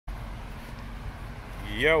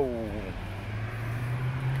Yo,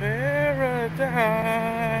 paradise.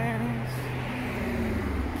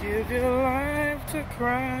 Give your life to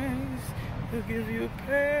Christ. He'll give you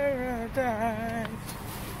paradise.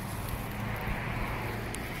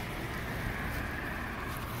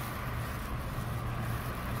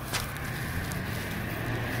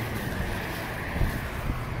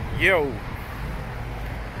 Yo,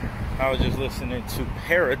 I was just listening to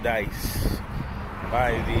Paradise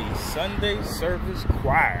by the Sunday Service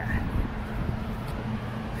Choir.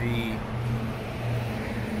 Waiting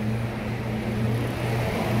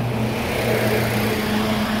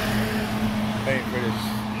for this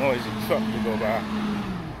noisy truck to go by.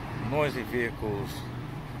 Noisy vehicles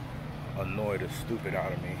annoy the stupid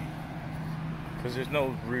out of me, because there's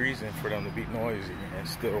no reason for them to be noisy and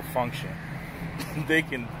still function. They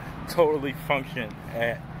can totally function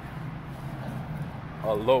at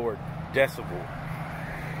a lower decibel.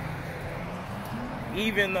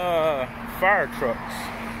 Even fire trucks.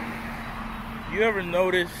 You ever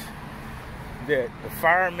notice that the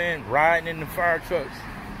firemen riding in the fire trucks,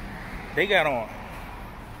 they got on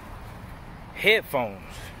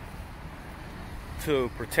headphones to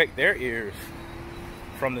protect their ears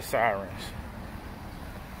from the sirens?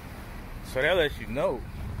 So that lets you know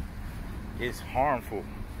it's harmful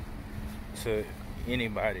to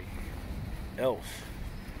anybody else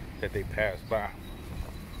that they pass by.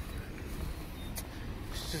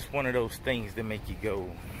 It's just one of those things that make you go,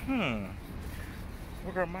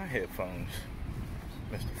 where are my headphones,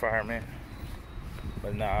 Mr. Fireman?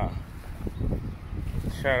 But nah,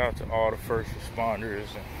 shout out to all the first responders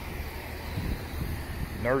and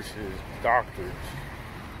nurses, doctors,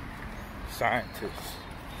 scientists,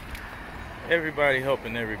 everybody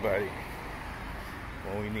helping everybody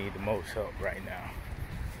when we need the most help right now.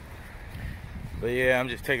 But yeah, I'm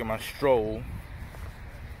just taking my stroll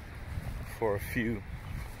for a few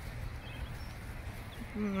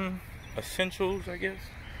essentials, I guess.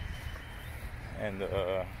 And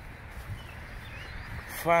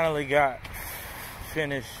finally got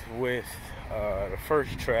finished with the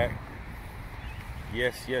first track.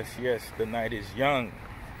 Yes, yes, yes, The Night Is Young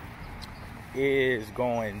is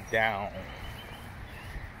going down.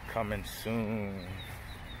 Coming soon.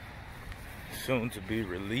 Soon to be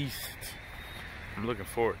released. I'm looking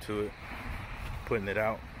forward to it. Putting it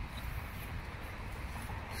out.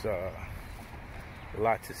 It's a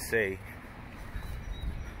lot to say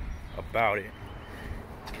about it.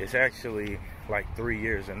 It's actually like 3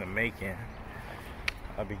 years in the making.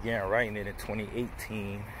 I began writing it in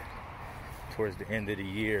 2018, towards the end of the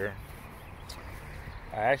year.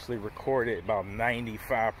 I actually recorded about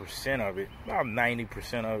 95% of it, about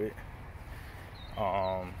 90% of it,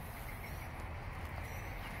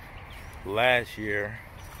 last year.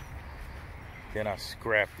 Then I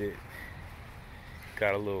scrapped it,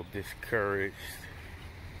 got a little discouraged,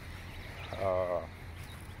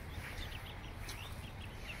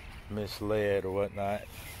 misled or whatnot,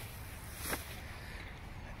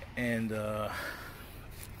 and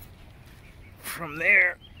from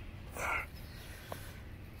there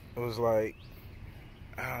it was like,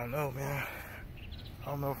 I don't know, man, I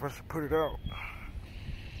don't know if I should put it out.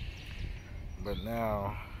 But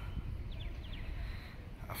now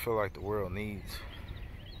I feel like the world needs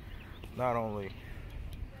not only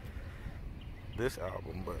this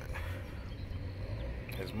album, but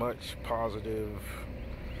as much positive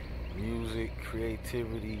music,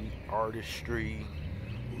 creativity, artistry,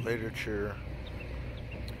 literature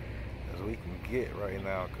as we can get right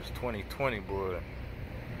now. Because 2020, boy,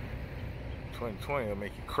 2020 will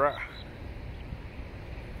make you cry.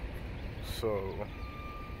 So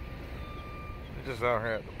we're just out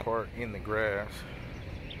here at the park in the grass.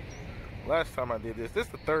 Last time I did this is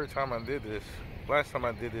the third time I did this. Last time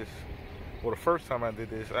I did this, well, the first time I did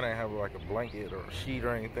this, I didn't have like a blanket or a sheet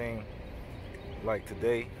or anything like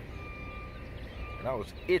today, and I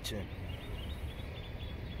was itching.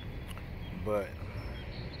 But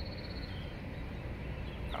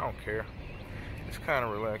I don't care. It's kind of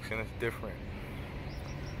relaxing. It's different.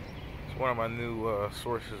 It's one of my new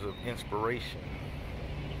sources of inspiration.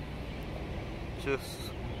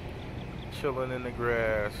 Just chilling in the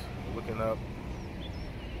grass, looking up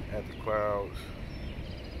at the clouds,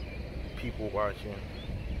 people watching.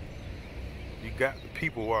 You got the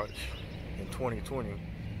people watch in 2020.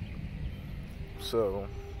 So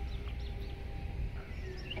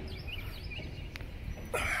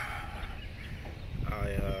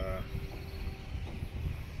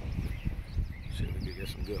see if we can get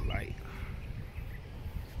some good light.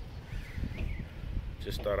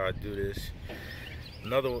 Just thought I'd do this.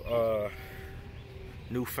 Another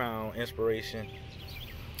newfound inspiration.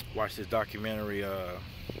 watched this documentary on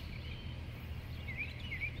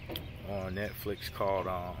Netflix called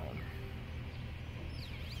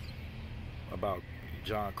about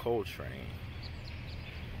John Coltrane.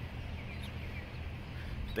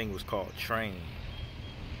 The thing was called Train,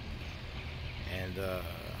 and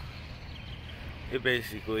it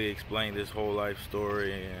basically explained his whole life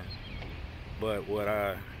story. But what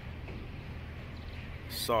I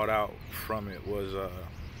sought out from it was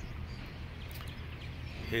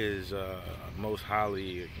his most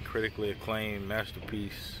highly critically acclaimed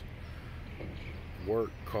masterpiece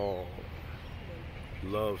work called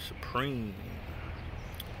Love Supreme.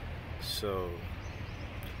 So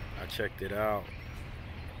I checked it out,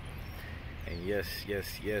 and yes,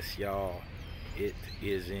 y'all, it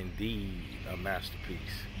is indeed a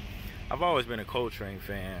masterpiece. I've always been a Coltrane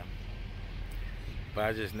fan, but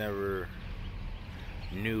I just never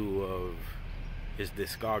knew of his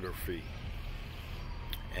discography.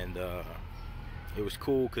 And it was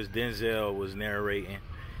cool because Denzel was narrating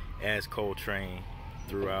as Coltrane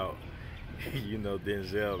throughout. You know,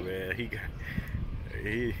 Denzel, man,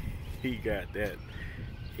 he got that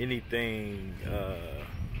anything,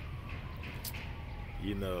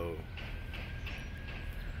 you know,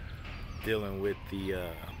 dealing with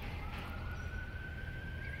the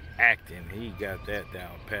acting, he got that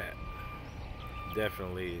down pat.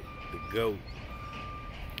 Definitely the GOAT.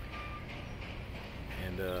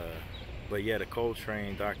 And but yeah, the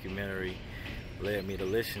Coltrane documentary led me to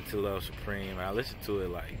listen to Love Supreme. I listened to it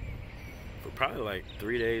like for probably like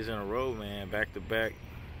 3 days in a row, man, back to back,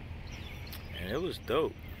 and it was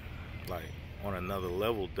dope, like on another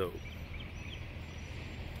level dope.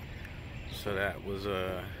 So that was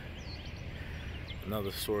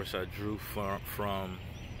another source I drew from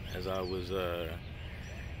as I was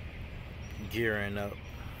gearing up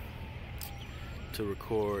to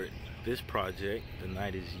record this project, The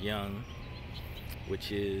Night is Young,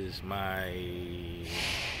 which is my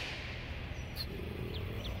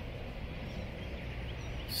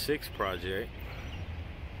sixth project.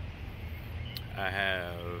 I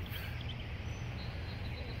have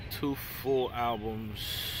 2 full albums,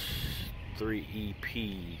 3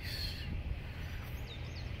 EPs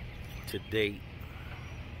to date,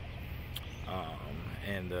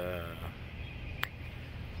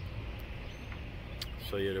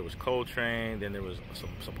 so yeah, there was Coltrane, then there was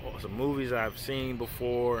some movies I've seen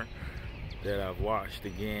before that I've watched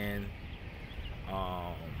again,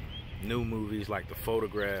 new movies like The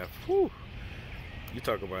Photograph. Whew, you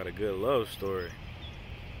talk about a good love story.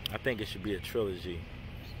 I think it should be a trilogy.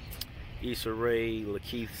 Issa Rae,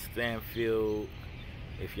 Lakeith Stanfield,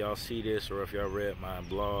 if y'all see this or if y'all read my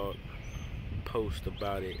blog post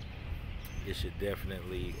about it, it should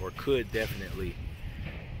definitely, or could definitely,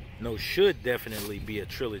 no, should definitely be a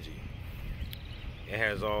trilogy. It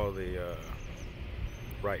has all the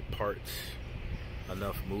right parts,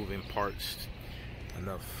 enough moving parts,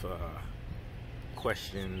 enough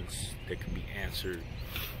questions that can be answered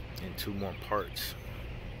in 2 more parts.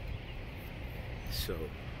 So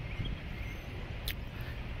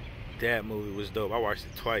that movie was dope. I watched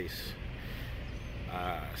it twice.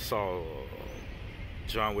 I saw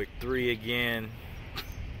John Wick 3 again.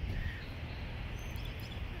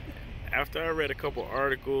 After I read a couple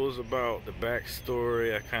articles about the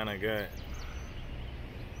backstory, I kind of got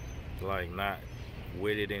like not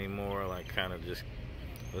with it anymore. Like kind of just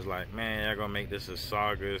was like, man, y'all gonna make this a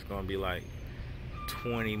saga. It's gonna be like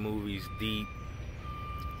 20 movies deep,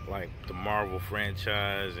 like the Marvel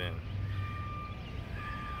franchise, and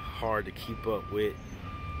hard to keep up with.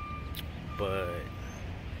 But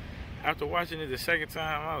after watching it the second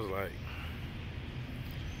time, I was like,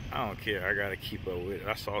 I don't care, I gotta keep up with it.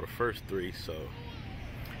 I saw the first 3, so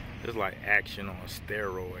it's like action on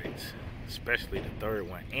steroids, especially the third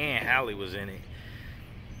one. And Halle was in it.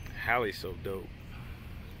 Halle's so dope.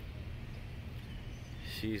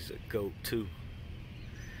 She's a GOAT too.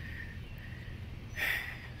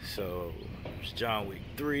 So it's John Wick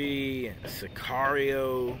 3 and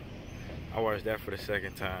Sicario. I watched that for the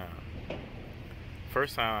second time.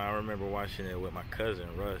 First time I remember watching it with my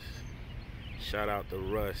cousin Russ. Shout out to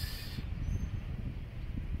Russ,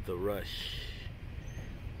 the Rush.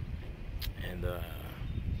 And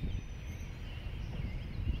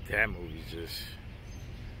that movie's just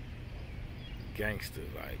gangster,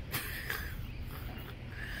 like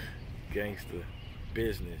gangster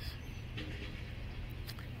business.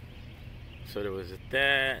 So there was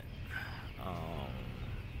that.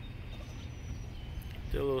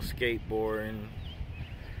 Did a little skateboarding.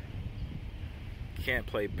 Can't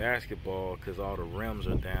play basketball because all the rims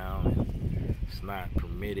are down and it's not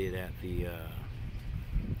permitted at the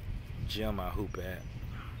gym I hoop at.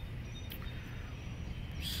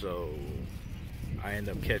 So I end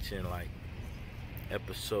up catching like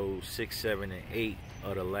episode 6, 7, and 8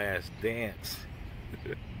 of The Last Dance.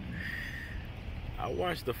 I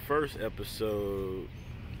watched the first episode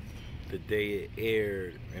the day it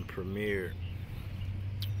aired and premiered.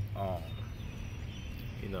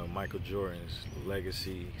 You know, Michael Jordan's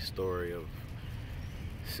legacy story of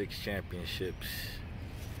 6 championships.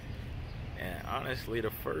 And honestly,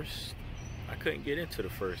 I couldn't get into the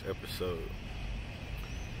first episode.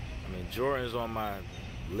 I mean, Jordan's on my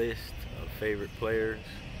list of favorite players,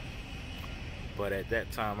 but at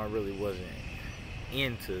that time I really wasn't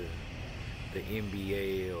into the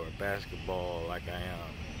NBA or basketball like I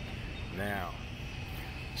am now.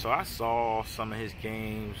 So I saw some of his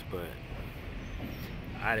games, but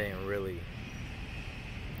I didn't really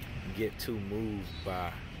get too moved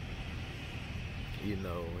by, you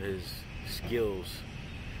know, his skills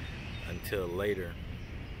until later.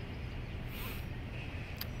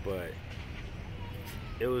 But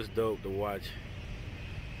it was dope to watch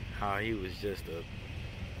how he was just a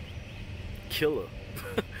killer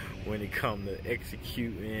when it come to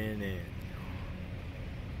executing and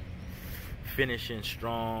finishing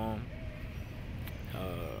strong,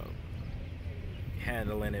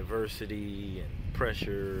 handling adversity and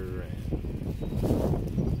pressure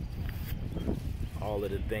and all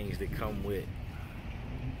of the things that come with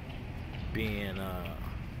being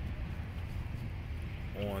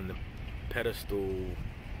on the pedestal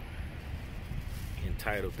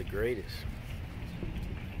entitled the greatest.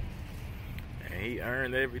 And he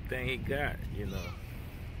earned everything he got, you know.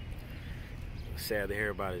 Sad to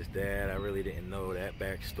hear about his dad. I really didn't know that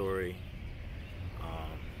backstory.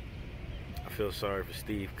 I feel sorry for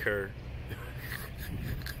Steve Kerr.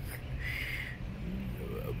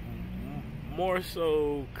 More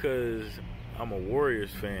so because I'm a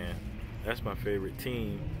Warriors fan. That's my favorite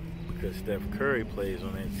team because Steph Curry plays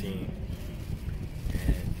on that team.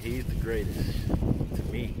 And he's the greatest to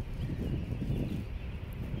me.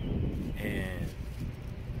 And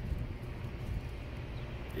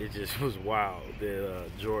it just was wild that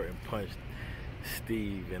Jordan punched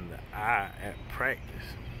Steve in the eye at practice.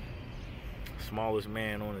 Smallest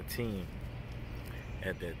man on the team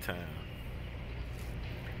at that time.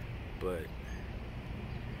 But,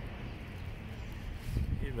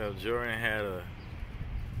 you know, Jordan had a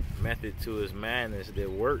method to his madness that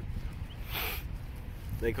worked.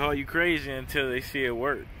 They call you crazy until they see it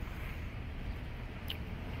work.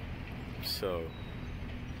 So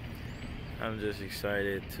I'm just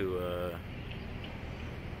excited to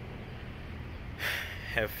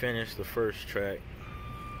have finished the first track,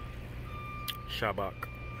 Shabak.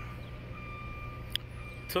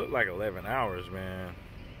 Took like 11 hours, man.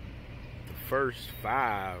 The first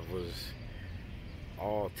 5 was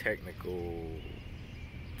all technical,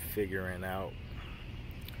 figuring out,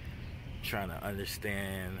 trying to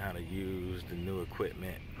understand how to use the new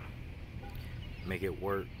equipment, make it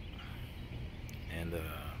work. And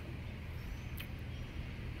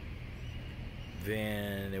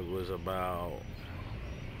then it was about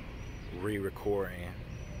re-recording,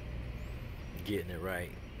 getting it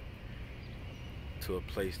right to a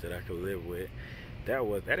place that I could live with. That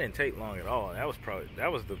didn't take long at all. That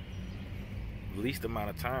was the least amount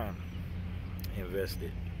of time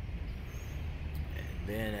invested. And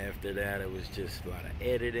then after that, it was just a lot of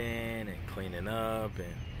editing and cleaning up,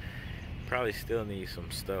 and probably still need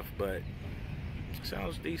some stuff, but it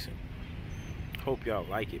sounds decent. Hope y'all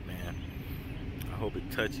like it, man. I hope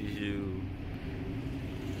it touches you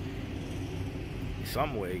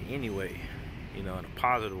some way, anyway, you know, in a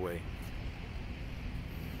positive way,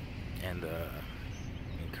 and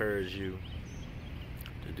encourage you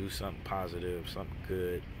to do something positive, something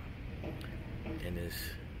good in this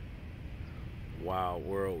wild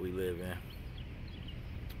world we live in.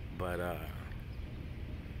 But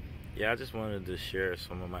yeah, I just wanted to share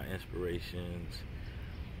some of my inspirations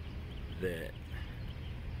that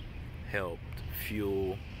helped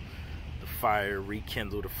fuel the fire,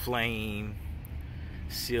 rekindle the flame,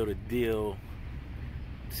 seal the deal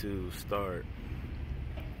to start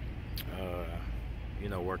you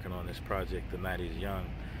know, working on this project, The Night Is Young,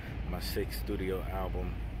 my 6th studio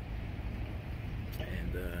album.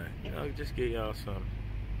 And you know, just give y'all some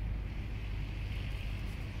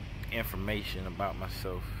information about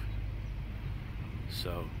myself.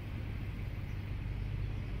 So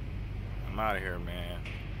I'm out of here, man.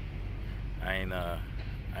 I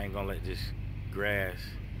ain't gonna let this grass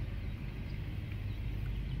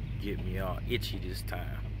get me all itchy this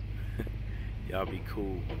time. Y'all be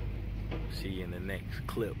cool. See you in the next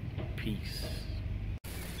clip. Peace.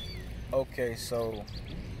 Okay, so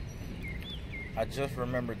I just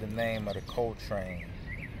remembered the name of the Coltrane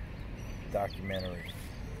documentary.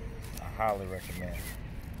 I highly recommend.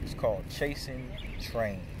 It's called Chasing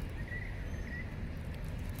Train,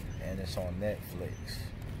 and it's on Netflix.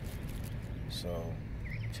 So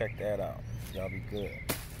check that out. Y'all be good.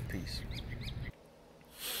 Peace.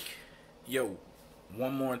 Yo,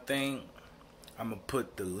 one more thing. I'm gonna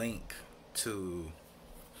put the link to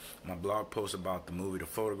my blog post about the movie The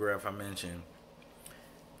Photograph I mentioned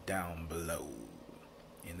down below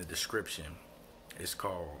in the description. It's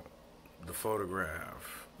called The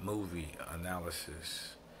Photograph Movie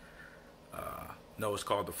Analysis. No, it's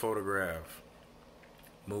called The Photograph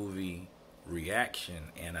Movie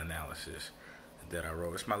Reaction and Analysis that I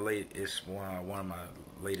wrote. It's one of my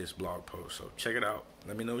latest blog posts. So check it out.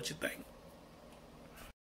 Let me know what you think.